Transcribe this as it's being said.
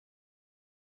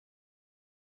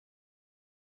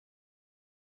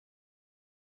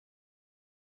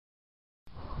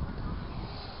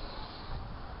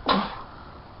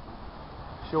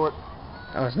short.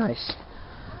 That was nice.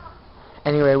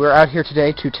 Anyway, we're out here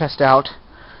today to test out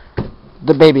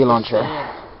the baby launcher.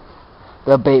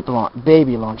 The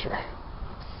baby launcher.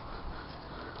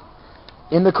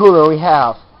 In the cooler we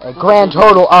have a grand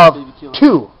total of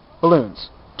 2 balloons.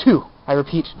 2. I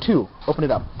repeat, 2. Open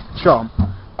it up. Show them.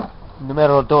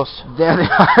 Numero dos. There they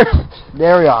are.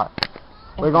 There we are.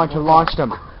 We're going to launch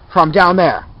them from down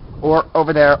there, or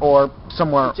over there, or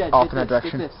somewhere off in that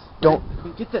direction. Get this. Don't.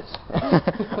 Get this.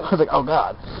 I was like, oh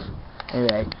god.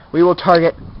 Anyway, we will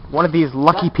target one of these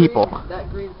lucky people. That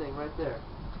green thing right there.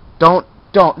 Don't.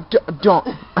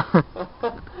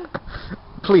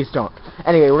 Please don't.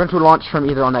 Anyway, we're going to launch from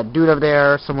either on that dude over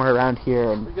there, somewhere around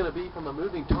here. And we're going to be from a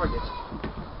moving target.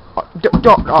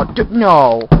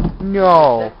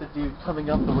 No. That's the dude coming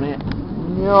up the ramp.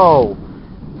 No.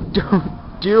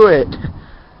 Don't do it.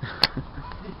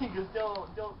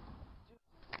 don't.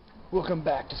 Welcome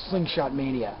back to Slingshot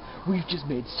Mania. We've just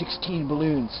made 16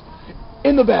 balloons.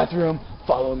 In the bathroom,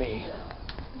 follow me.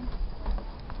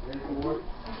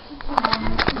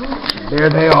 There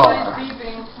they are.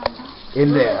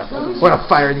 In there. We're gonna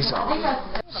fire these off.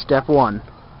 Step 1.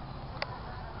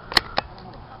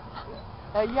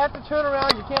 Hey, you have to turn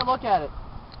around. You can't look at it.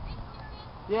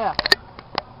 Yeah.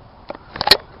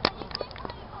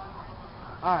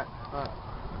 Alright.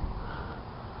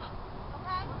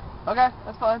 Okay,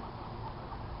 that's fine.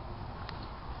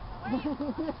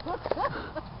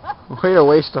 Way to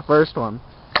waste the first one.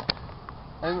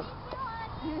 It's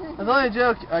only a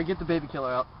joke. Alright, get the baby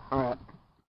killer out. Alright.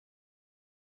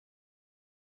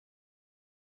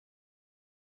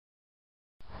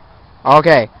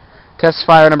 Okay. Test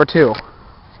fire number 2.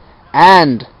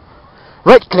 And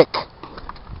right click.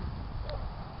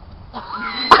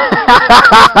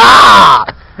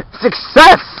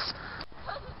 Success!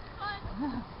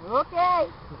 Okay.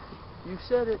 You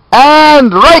said it.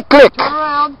 And right click. Turn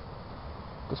around.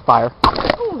 Just fire.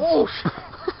 Oh, shit.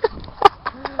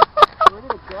 Where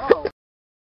did it go?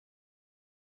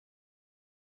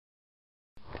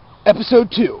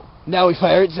 Episode 2. Now we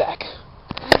fire at Zach.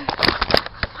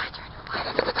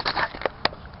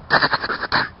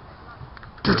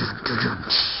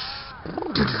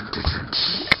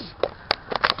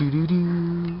 You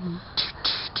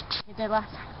did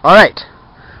last time. Alright.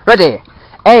 Ready.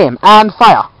 Aim and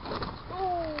fire.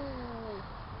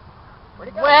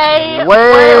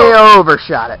 Way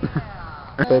overshot it.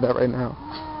 I'll say that right now.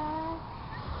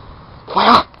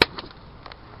 Fire!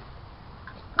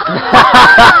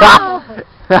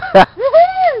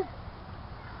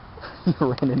 You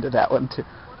ran into that one too.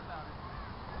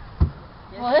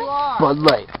 What? Bud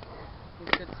Light.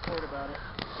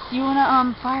 You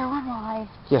wanna fire one while I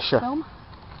Yeah, sure. film?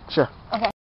 Sure.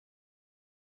 Okay.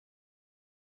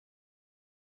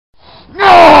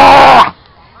 No!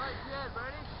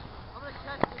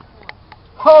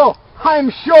 Oh,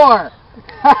 I'm sure.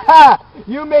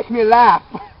 You make me laugh.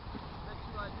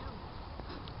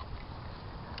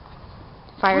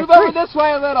 Fire Move over this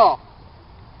way a little.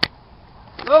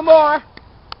 A little more.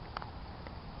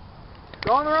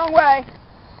 Going the wrong way.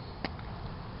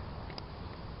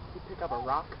 You pick up a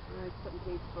rock. It's putting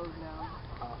Kate's phone down.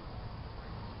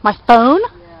 My phone? Yeah,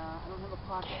 I don't have a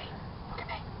pocket. Look at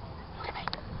me.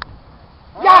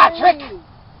 Yeah, trick!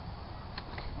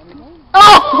 Oh,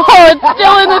 it's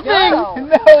still in the thing.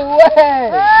 No way!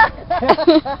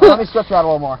 Let me stretch you out a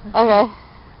little more. Okay.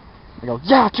 I go,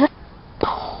 yeah, trick. I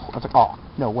was like, oh,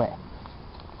 no way.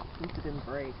 At least it didn't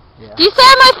break. Yeah. Do you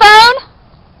say my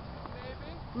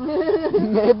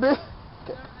phone? Maybe.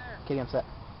 Katie, I'm set.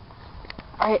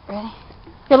 Alright, ready?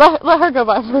 Here, let her go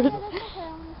by first.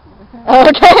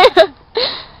 Okay.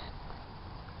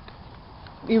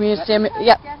 You mean to stand me?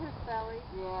 Yep. Yeah.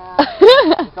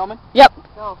 You filming? Yep.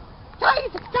 Go.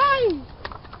 Guys, guys!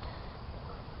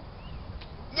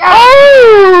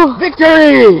 Oh!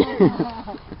 Victory!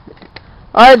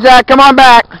 Alright, Zach, come on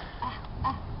back. Is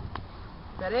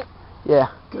that it? Yeah.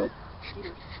 Good.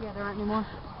 Yeah, there aren't any more.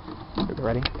 You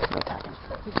ready? No attacking.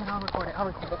 I'll record it.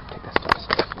 Take this steps.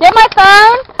 Get my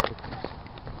phone!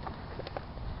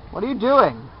 What are you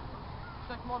doing?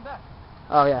 Come on back.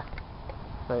 Oh, yeah.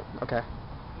 Right, okay.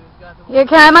 Here,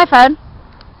 can I have my phone?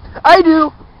 I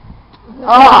do!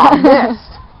 Oh,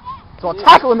 missed! So I'll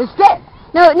tackle him instead!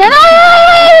 No, it's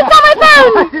not my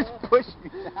phone! Just push me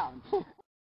down.